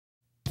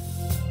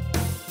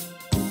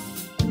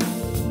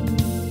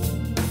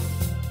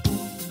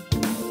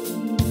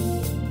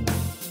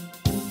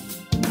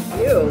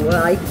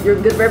Well, you're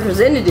a good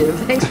representative.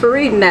 Thanks for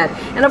reading that.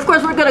 And of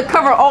course, we're going to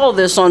cover all of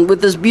this with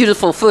this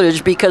beautiful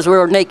footage because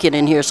we're naked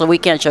in here, so we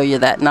can't show you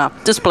that. No,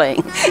 just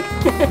playing.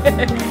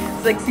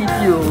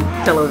 Sexyfuel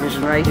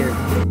television right here.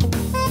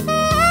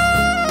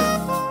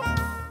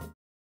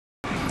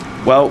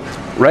 Well,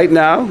 right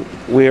now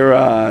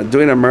we're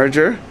doing a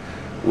merger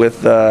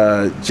with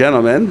a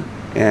gentleman,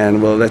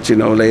 and we'll let you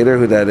know later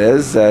who that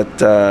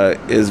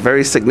is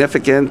very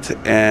significant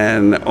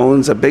and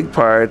owns a big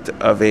part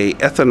of a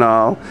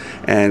ethanol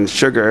and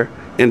sugar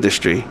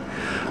industry.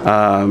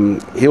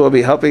 He will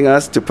be helping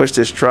us to push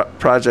this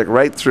project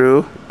right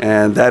through,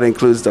 and that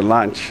includes the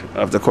launch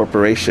of the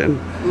corporation.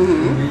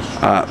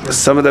 Mm-hmm.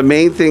 Some of the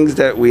main things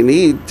that we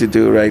need to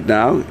do right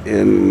now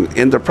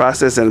in the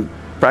process and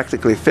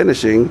practically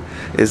finishing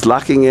is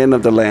locking in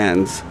of the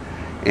lands.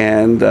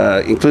 And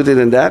included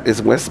in that is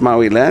West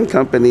Maui Land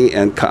Company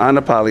and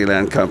Ka'anapali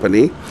Land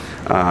Company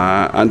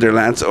under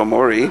Lance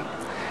Omori,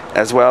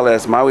 as well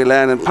as Maui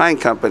Land and Pine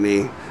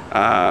Company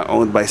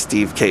owned by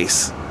Steve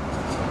Case.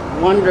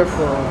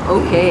 Wonderful.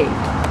 Okay.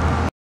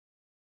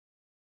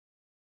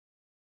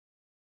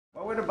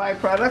 What were the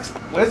byproducts?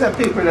 Where's that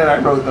paper that I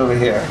wrote over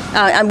here?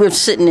 We're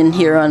sitting in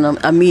here on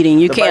a meeting.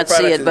 You can't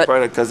see it, but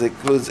because it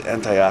includes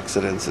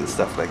antioxidants and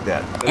stuff like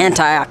that.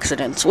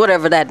 Antioxidants,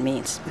 whatever that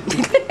means.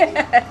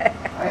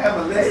 I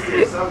have a list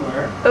here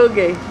somewhere.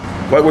 Okay.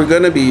 What we're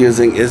going to be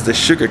using is the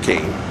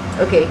sugarcane.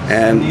 Okay.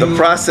 And the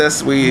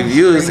process we've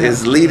used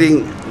is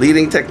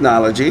leading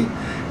technology,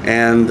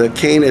 and the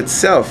cane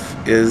itself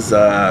is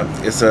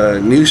a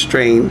new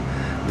strain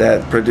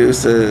that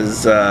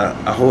produces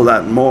a whole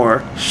lot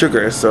more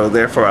sugar, so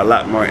therefore a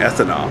lot more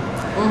ethanol.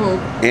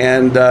 Mm-hmm.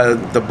 And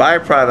the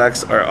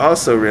byproducts are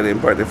also really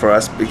important for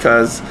us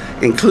because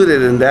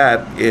included in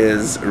that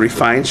is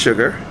refined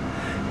sugar,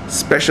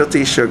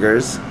 specialty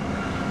sugars.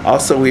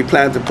 Also, we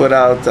plan to put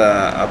out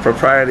a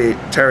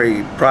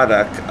proprietary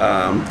product,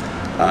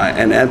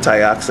 an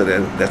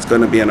antioxidant that's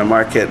going to be in the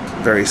market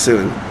very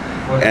soon.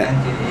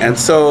 And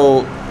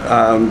so,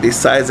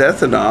 besides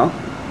ethanol,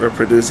 we're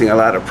producing a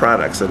lot of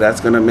products. So that's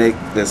going to make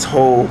this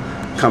whole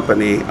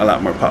company a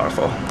lot more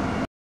powerful.